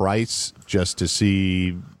low price just to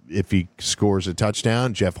see if he scores a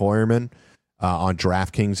touchdown, Jeff Hoyerman on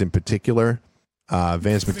DraftKings in particular.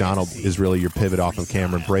 Vance McDonald is really your pivot off of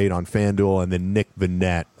Cameron Braid on FanDuel, and then Nick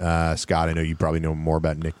Vannett. Scott, I know you probably know more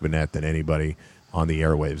about Nick Vannett than anybody on the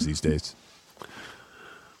airwaves these days.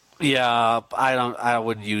 Yeah, I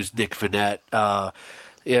wouldn't use Nick Vannett.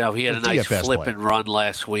 He had a nice DFS flip play. and run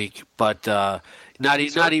last week, but not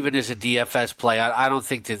even as a DFS play. I don't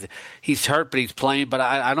think that he's hurt, but he's playing. But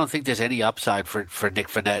I don't think there's any upside for Nick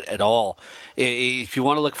Vannett at all. If you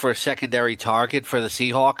want to look for a secondary target for the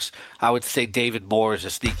Seahawks, I would say David Moore is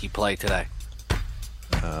a sneaky play today.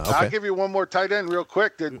 Okay. I'll give you one more tight end real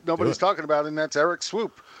quick that nobody's talking about, and that's Eric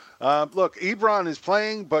Swoop. Look, Ebron is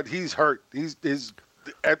playing, but he's hurt. His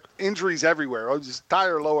injuries everywhere. His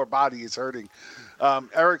entire lower body is hurting.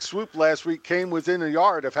 Eric Swoop last week came within a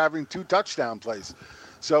yard of having 2 touchdown plays.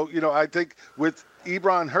 So, I think with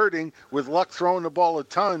Ebron hurting, with Luck throwing the ball a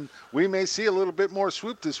ton, we may see a little bit more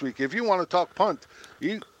Swoop this week. If you want to talk punt,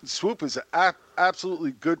 Swoop is an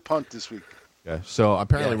absolutely good punt this week. Okay. So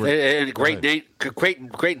apparently we're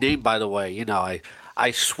great name, by the way.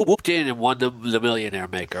 I swooped in and won the Millionaire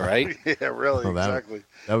Maker, right? Yeah, really, exactly.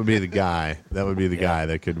 That would be the guy. That would be the guy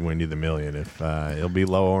that could win you the million. If it'll be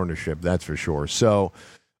low ownership, that's for sure. So,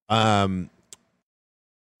 we're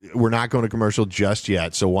not going to commercial just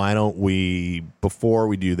yet. So why don't we, before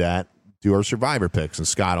we do that, do our survivor picks? And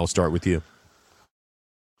Scott, I'll start with you.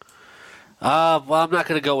 Well, I'm not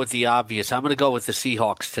going to go with the obvious. I'm going to go with the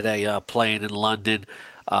Seahawks today, playing in London.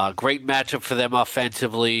 Great matchup for them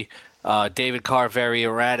offensively. David Carr very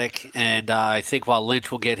erratic, and I think while Lynch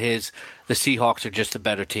will get his, the Seahawks are just a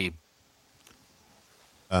better team.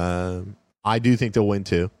 I do think they'll win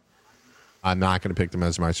too. I'm not going to pick them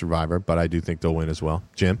as my survivor, but I do think they'll win as well.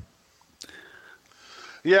 Jim?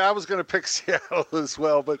 Yeah, I was going to pick Seattle as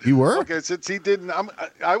well, but you were? Okay, since he didn't,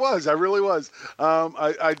 I really was.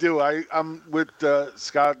 I do. I'm with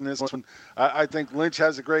Scott in this one. I think Lynch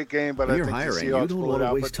has a great game, but I think the Seahawks pull it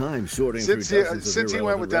out. Waste time sorting since he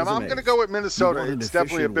went with them, I'm going to go with Minnesota. It's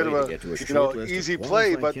definitely a bit of a easy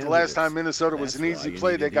play, but the last time Minnesota was an easy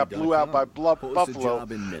play, they got blew out by Buffalo.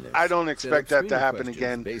 I don't expect that to happen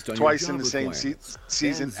again twice in the same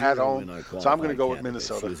season at home, so I'm going to go with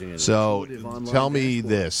Minnesota. So tell me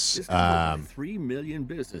this. 3 million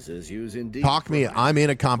businesses use Indeed. Talk me. I'm in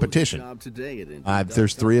a competition.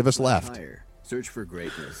 There's 3 of us left. Search for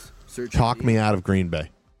greatness. Talk me out of Green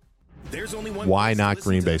Bay. Why not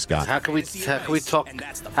Green Bay, Scott? How can we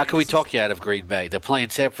talk you out of Green Bay? They're playing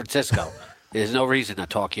San Francisco. There's no reason to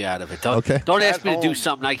talk you out of it. Don't ask me to do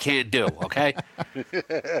something I can't do. Okay.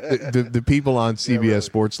 The people on CBS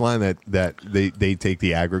Sportsline that they take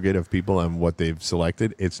the aggregate of people and what they've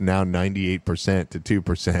selected. It's now 98% to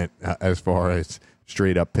 2% as far as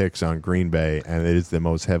straight up picks on Green Bay, and it is the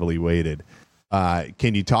most heavily weighted.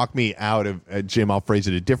 Can you talk me out of Jim? I'll phrase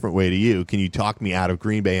it a different way to you. Can you talk me out of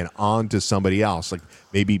Green Bay and on to somebody else? Like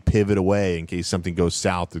maybe pivot away in case something goes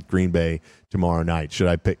south with Green Bay tomorrow night. Should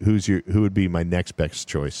I pick? Who would be my next best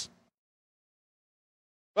choice?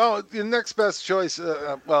 Well, the next best choice.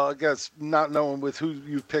 I guess not knowing with who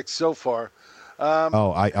you've picked so far.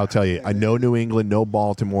 I'll tell you. I know New England, no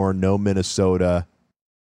Baltimore, no Minnesota,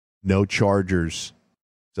 no Chargers.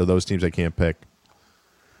 So those teams I can't pick.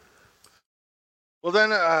 Well,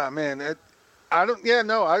 then,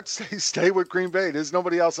 I'd say stay with Green Bay. There's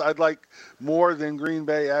nobody else I'd like more than Green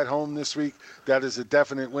Bay at home this week. That is a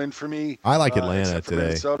definite win for me. I like Atlanta today.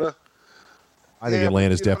 Minnesota. I think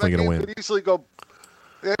Atlanta's definitely going to win. Could easily go.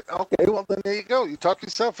 Yeah, okay, well then there you go. You talk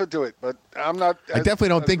yourself into it, but I'm not. I definitely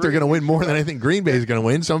don't think they're going to win more than I think Green Bay is going to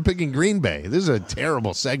win, so I'm picking Green Bay. This is a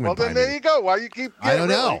terrible segment. Well, then there you go. Why you keep? I don't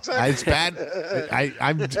know. Exactly. It's bad.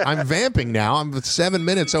 I'm vamping now. I'm 7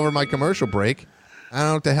 minutes over my commercial break. I don't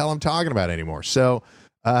know what the hell I'm talking about anymore. So,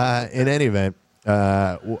 in any event,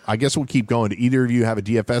 I guess we'll keep going. Do either of you have a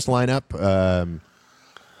DFS lineup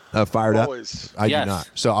fired Always. up? I do not.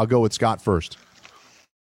 So I'll go with Scott first.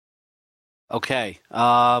 Okay.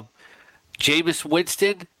 Jameis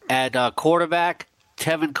Winston at quarterback,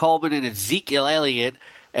 Tevin Coleman and Ezekiel Elliott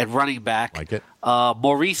at running back. Like it.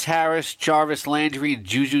 Maurice Harris, Jarvis Landry, and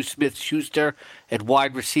Juju Smith-Schuster at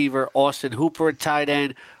wide receiver, Austin Hooper at tight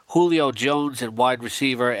end, Julio Jones at wide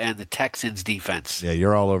receiver, and the Texans defense. Yeah,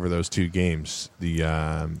 you're all over those two games. You're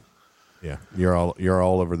all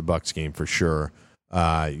over the Bucs game for sure.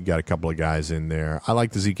 You got a couple of guys in there. I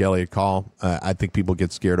like the Zeke Elliott call. I think people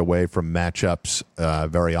get scared away from matchups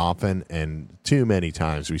very often, and too many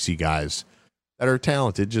times we see guys that are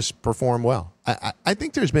talented just perform well. I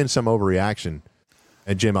think there's been some overreaction,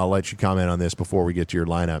 and Jim, I'll let you comment on this before we get to your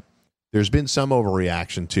lineup. There's been some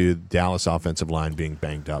overreaction to Dallas offensive line being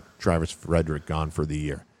banged up. Travis Frederick gone for the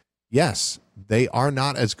year. Yes, they are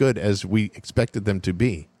not as good as we expected them to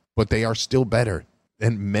be, but they are still better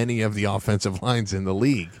than many of the offensive lines in the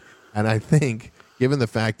league. And I think, given the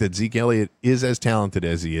fact that Zeke Elliott is as talented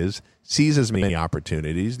as he is, sees as many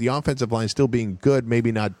opportunities, the offensive line still being good,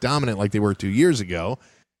 maybe not dominant like they were 2 years ago,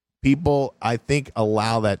 people, I think,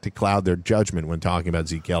 allow that to cloud their judgment when talking about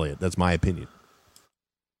Zeke Elliott. That's my opinion.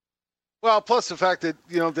 Well, plus the fact that,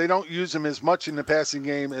 they don't use him as much in the passing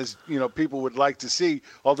game as, people would like to see,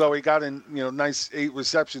 although he got in, nice 8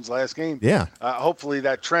 receptions last game. Yeah. Hopefully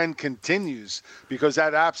that trend continues because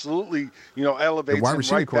that absolutely, elevates the wide him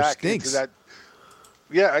receiver right course back stinks. into that.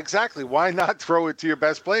 Yeah, exactly. Why not throw it to your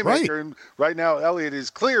best playmaker? Right. And right now, Elliott is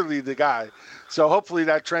clearly the guy. So hopefully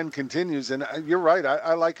that trend continues. And you're right.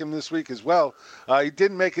 I like him this week as well. He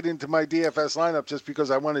didn't make it into my DFS lineup just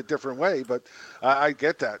because I went a different way. But I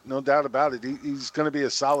get that. No doubt about it. He's going to be a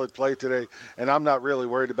solid play today. And I'm not really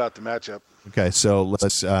worried about the matchup. Okay, so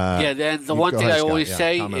let's. And the one thing I always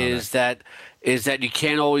say is that you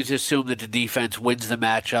can't always assume that the defense wins the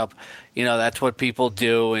matchup. That's what people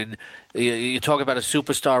do. And you talk about a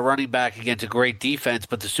superstar running back against a great defense,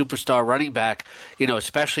 but the superstar running back,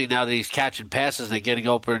 especially now that he's catching passes and getting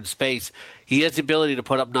open in space, he has the ability to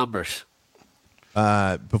put up numbers.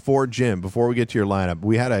 Before we get to your lineup,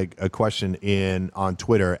 we had a question in on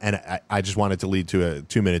Twitter, and I just wanted to lead to a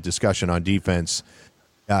 2-minute discussion on defense.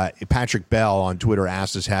 Patrick Bell on Twitter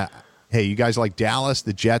asked us, hey, you guys like Dallas,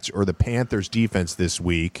 the Jets, or the Panthers defense this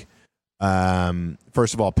week?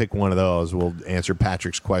 First of all, pick one of those. We'll answer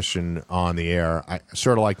Patrick's question on the air. I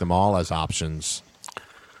sort of like them all as options.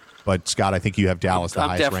 But, Scott, I think you have Dallas the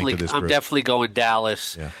highest ranked of this group. I'm definitely going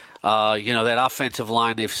Dallas. Yeah. That offensive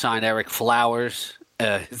line, they've signed Eric Flowers.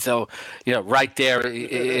 So, right there,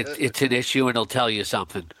 it's an issue, and it'll tell you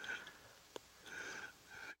something.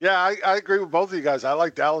 Yeah, I agree with both of you guys. I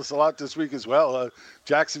like Dallas a lot this week as well.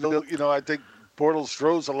 Jacksonville, I think Bortles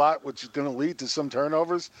throws a lot, which is going to lead to some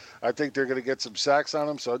turnovers. I think they're going to get some sacks on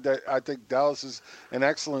them. So I think Dallas is an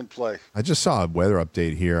excellent play. I just saw a weather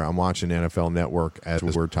update here. I'm watching NFL Network as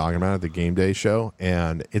we're talking about it, the game day show,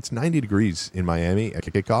 and it's 90 degrees in Miami at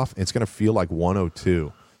kickoff. It's going to feel like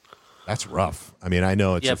 102. That's rough. I mean, I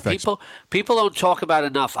know it's people don't talk about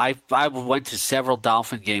enough. I went to several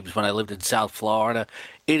Dolphin games when I lived in South Florida.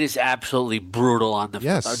 It is absolutely brutal on the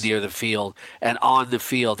near the field and on the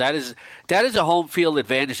field. That is a home field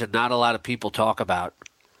advantage that not a lot of people talk about.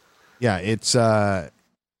 Yeah, it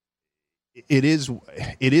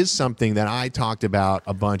is something that I talked about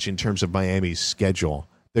a bunch in terms of Miami's schedule.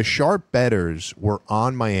 The sharp bettors were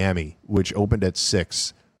on Miami, which opened at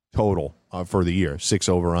 6 total for the year, 6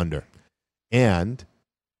 over under. And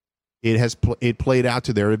it played out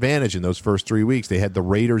to their advantage in those first 3 weeks. They had the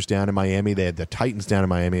Raiders down in Miami. They had the Titans down in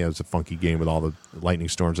Miami. It was a funky game with all the lightning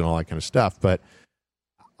storms and all that kind of stuff. But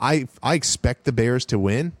I expect the Bears to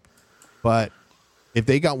win. But if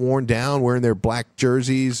they got worn down wearing their black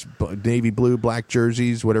jerseys, navy blue black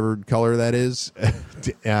jerseys, whatever color that is,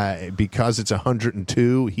 because it's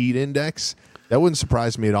 102 heat index, that wouldn't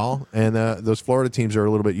surprise me at all. And those Florida teams are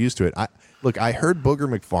a little bit used to it. Look, I heard Booger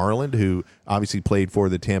McFarland, who obviously played for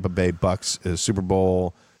the Tampa Bay Bucks Super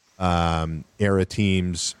Bowl era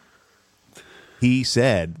teams, he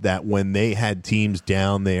said that when they had teams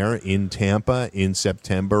down there in Tampa in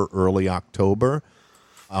September, early October,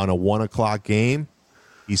 on a 1:00 game,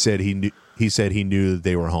 he said he knew that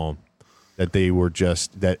they were home, that they were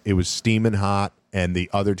that it was steaming hot, and the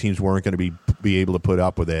other teams weren't going to be able to put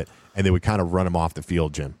up with it. and they would kind of run him off the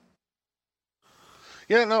field, Jim.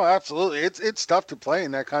 Yeah, no, absolutely. It's tough to play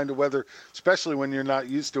in that kind of weather, especially when you're not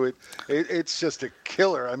used to it. It's just a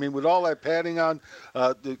killer. I mean, with all that padding on,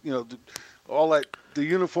 the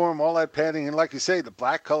uniform, all that padding, and like you say, the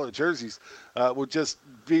black colored jerseys would just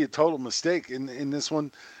be a total mistake in this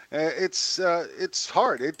one. It's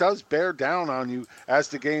hard. It does bear down on you as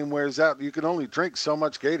the game wears out. You can only drink so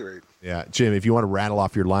much Gatorade. Yeah, Jim, if you want to rattle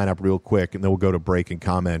off your lineup real quick, and then we'll go to break and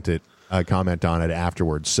comment on it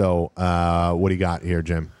afterwards. So what do you got here,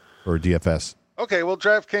 Jim, for DFS? Okay, well,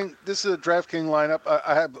 DraftKings, this is a DraftKings lineup.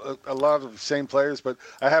 I have a lot of the same players, but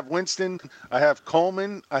I have Winston, I have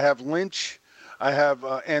Coleman, I have Lynch, I have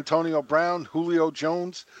Antonio Brown, Julio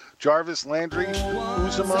Jones, Jarvis Landry,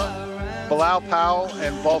 Uzomah, Bilal Powell,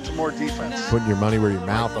 and Baltimore defense. Putting your money where your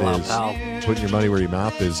mouth is. Putting your money where your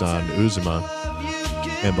mouth is on Uzomah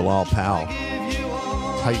and Bilal Powell.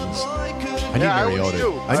 Titans. I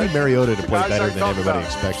need Mariota to play better than everybody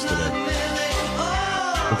expects today.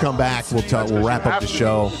 We'll come back. We'll wrap up the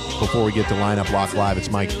show before we get to Lineup Lock Live. It's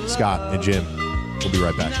Mike, Scott, and Jim. We'll be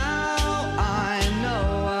right back.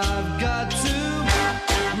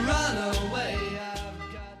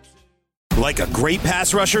 Like a great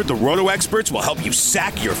pass rusher, the Roto Experts will help you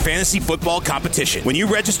sack your fantasy football competition. When you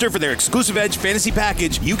register for their exclusive Edge fantasy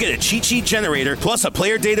package, you get a cheat sheet generator plus a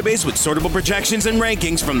player database with sortable projections and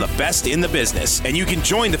rankings from the best in the business. And you can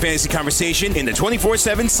join the fantasy conversation in the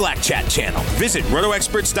 24/7 Slack chat channel. Visit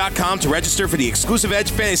RotoExperts.com to register for the exclusive Edge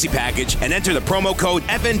fantasy package and enter the promo code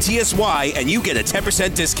FNTSY and you get a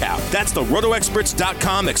 10% discount. That's the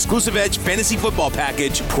RotoExperts.com exclusive Edge fantasy football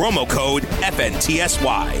package, promo code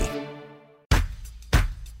FNTSY.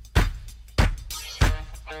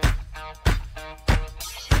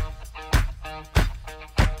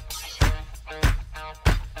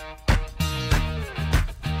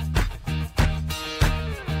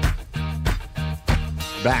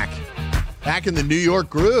 Back in the New York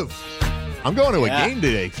groove. I'm going to a game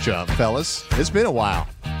today, fellas. It's been a while.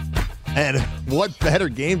 And what better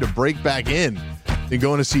game to break back in than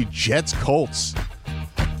going to see Jets-Colts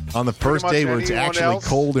on the first day where it's actually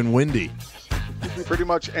cold and windy. Pretty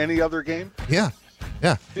much any other game? Yeah.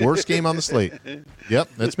 Worst game on the slate. Yep,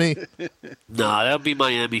 that's me. No, that'll be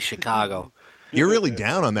Miami-Chicago. You're really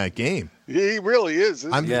down on that game. He really is.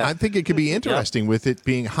 I think it could be interesting with it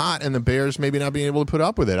being hot and the Bears maybe not being able to put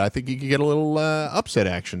up with it. I think you could get a little upset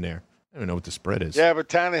action there. I don't know what the spread is. Yeah, but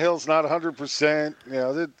Tannehill's not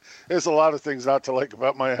 100%. There's a lot of things not to like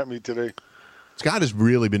about Miami today. Scott has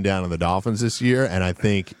really been down on the Dolphins this year, and I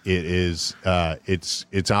think it is.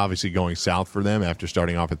 It's obviously going south for them after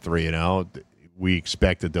starting off at 3-0. We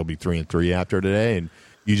expect that they'll be 3-3 after today, and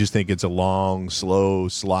you just think it's a long, slow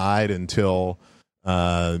slide until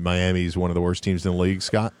Miami's one of the worst teams in the league,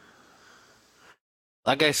 Scott?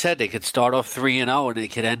 Like I said, they could start off 3-0, and they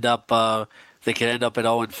could end up at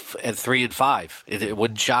 3-5. It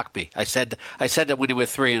wouldn't shock me. I said that when they were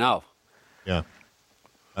 3-0. Yeah.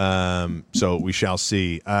 So we shall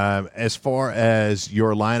see. As far as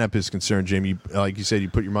your lineup is concerned, Jim, like you said, you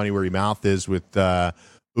put your money where your mouth is with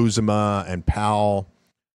Uzomah and Powell.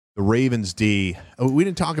 The Ravens D, we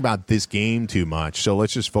didn't talk about this game too much, so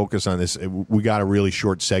let's just focus on this. We got a really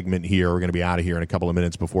short segment here. We're going to be out of here in a couple of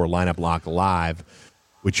minutes before Lineup Lock Live,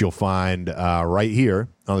 which you'll find right here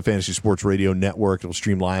on the Fantasy Sports Radio Network. It'll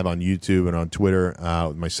stream live on YouTube and on Twitter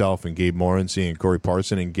with myself and Gabe Morency and Corey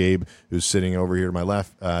Parson. And Gabe, who's sitting over here to my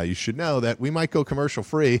left, you should know that we might go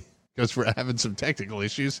commercial-free because we're having some technical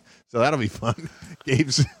issues, so that'll be fun.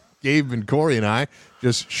 Gabe and Corey and I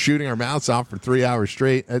just shooting our mouths off for 3 hours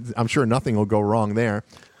straight. I'm sure nothing will go wrong there.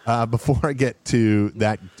 Before I get to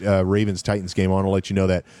that Ravens-Titans game, I want to let you know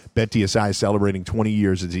that BetDSI is celebrating 20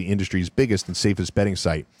 years as the industry's biggest and safest betting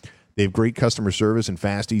site. They have great customer service and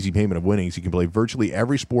fast, easy payment of winnings. You can play virtually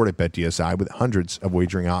every sport at BetDSI with hundreds of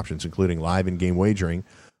wagering options, including live in-game wagering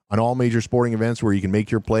on all major sporting events where you can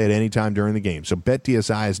make your play at any time during the game. So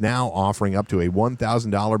BetDSI is now offering up to a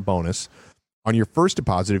 $1,000 bonus on your first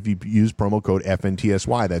deposit if you use promo code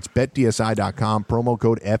FNTSY. That's BetDSI.com, promo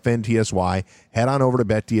code FNTSY. Head on over to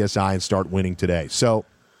BetDSI and start winning today. So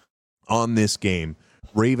on this game,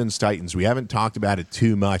 Ravens-Titans, we haven't talked about it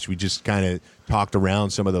too much. We just kind of talked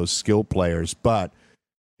around some of those skill players, but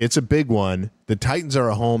it's a big one. The Titans are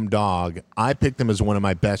a home dog. I picked them as one of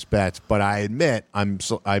my best bets, but I admit I'm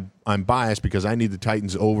biased because I need the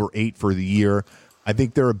Titans over 8 for the year. I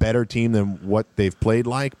think they're a better team than what they've played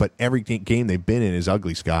like, but every game they've been in is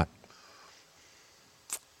ugly, Scott.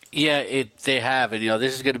 Yeah, they have. And,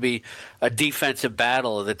 this is going to be a defensive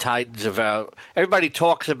battle. The Titans everybody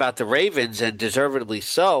talks about the Ravens, and deservedly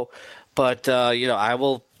so. But, I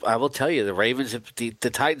will I will tell you, the Ravens, the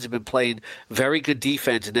Titans have been playing very good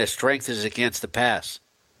defense, and their strength is against the pass.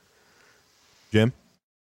 Jim?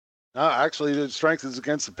 Actually, the strength is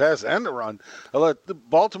against the pass and the run.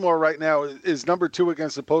 Baltimore right now is number 2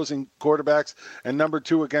 against opposing quarterbacks and number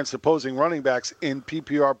 2 against opposing running backs in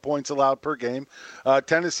PPR points allowed per game.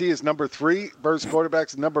 Tennessee is number 3 versus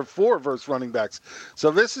quarterbacks and number 4 versus running backs. So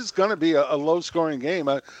this is going to be a low-scoring game.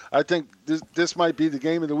 I think this might be the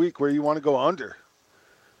game of the week where you want to go under.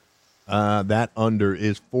 That under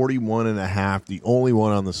is 41.5, the only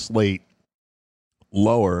one on the slate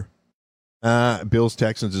lower. Bills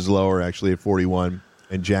Texans is lower actually at 41,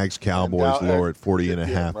 and Jags Cowboys lower at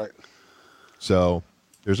 40.5. Right. So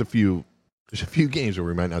there's a few games where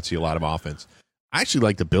we might not see a lot of offense. I actually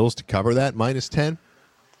like the Bills to cover that -10.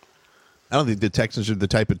 I don't think the Texans are the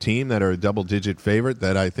type of team that are a double-digit favorite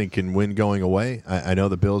that I think can win going away. I know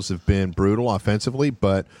the Bills have been brutal offensively,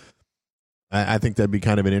 but I think that'd be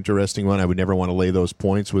kind of an interesting one. I would never want to lay those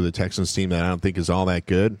points with a Texans team that I don't think is all that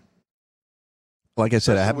good. Like I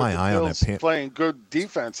said, I have my eye on that. Playing good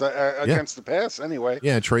defense against the pass anyway.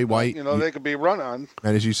 Yeah, Trey White. They could be run on.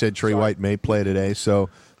 And as you said, Trey White may play today. So,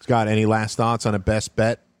 Scott, any last thoughts on a best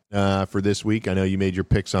bet for this week? I know you made your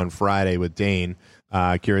picks on Friday with Dane.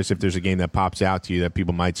 Curious if there's a game that pops out to you that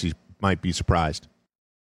people might be surprised.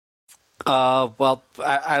 Well,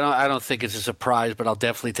 I don't think it's a surprise, but I'll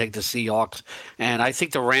definitely take the Seahawks, and I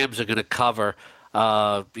think the Rams are going to cover.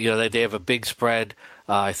 They have a big spread.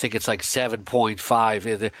 I think it's like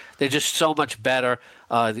 7.5. They're just so much better.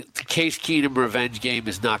 The Case Keenum revenge game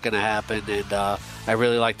is not going to happen, and I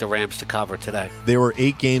really like the Rams to cover today. There were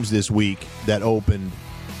 8 games this week that opened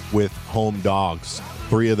with home dogs.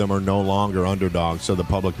 3 of them are no longer underdogs, so the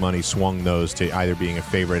public money swung those to either being a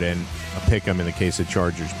favorite and a pick 'em in the case of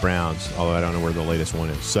Chargers-Browns, although I don't know where the latest one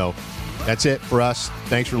is. So that's it for us.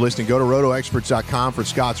 Thanks for listening. Go to rotoexperts.com for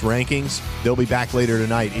Scott's rankings. They'll be back later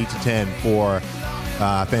tonight, 8 to 10, for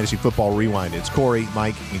Fantasy Football Rewind. It's Corey,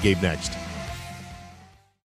 Mike, and Gabe next.